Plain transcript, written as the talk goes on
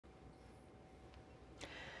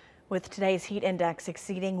With today's heat index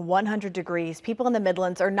exceeding 100 degrees, people in the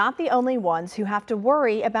Midlands are not the only ones who have to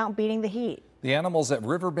worry about beating the heat. The animals at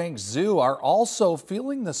Riverbanks Zoo are also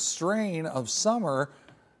feeling the strain of summer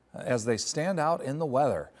as they stand out in the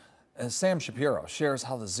weather. Sam Shapiro shares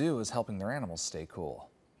how the zoo is helping their animals stay cool.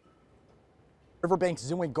 Riverbanks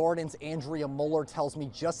Zoo Garden's Andrea Muller tells me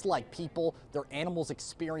just like people, their animals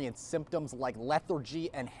experience symptoms like lethargy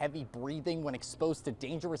and heavy breathing when exposed to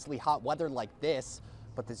dangerously hot weather like this.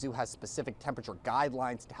 But the zoo has specific temperature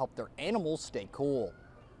guidelines to help their animals stay cool.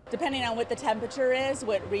 Depending on what the temperature is,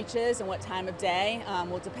 what reaches, and what time of day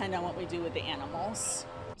will depend on what we do with the animals.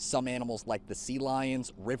 Some animals like the sea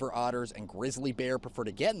lions, river otters, and grizzly bear prefer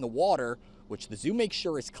to get in the water, which the zoo makes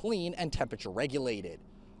sure is clean and temperature regulated.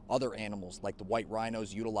 Other animals like the white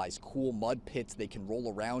rhinos utilize cool mud pits they can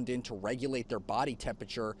roll around in to regulate their body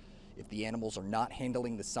temperature. If the animals are not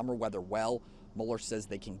handling the summer weather well, Muller says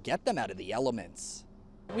they can get them out of the elements.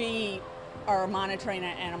 We are monitoring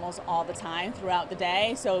our animals all the time throughout the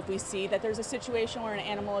day, so if we see that there's a situation where an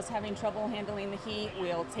animal is having trouble handling the heat,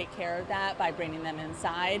 we'll take care of that by bringing them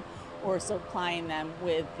inside or supplying them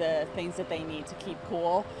with the things that they need to keep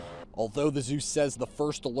cool. Although the zoo says the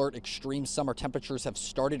first alert extreme summer temperatures have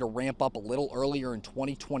started to ramp up a little earlier in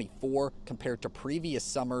 2024 compared to previous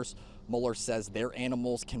summers, Muller says their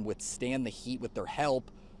animals can withstand the heat with their help.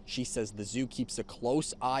 She says the zoo keeps a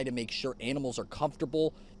close eye to make sure animals are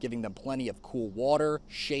comfortable, giving them plenty of cool water,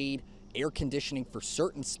 shade, air conditioning for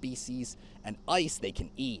certain species, and ice they can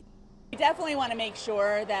eat. We definitely want to make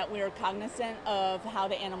sure that we're cognizant of how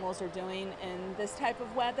the animals are doing in this type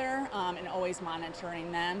of weather and always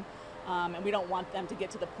monitoring them. And we don't want them to get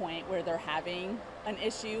to the point where they're having an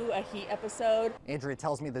issue, a heat episode. Andrea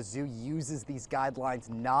tells me the zoo uses these guidelines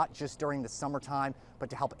not just during the summertime, but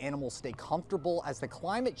to help animals stay comfortable as the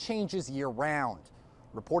climate changes year-round.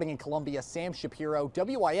 Reporting in Columbia, Sam Shapiro,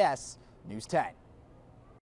 WIS News 10.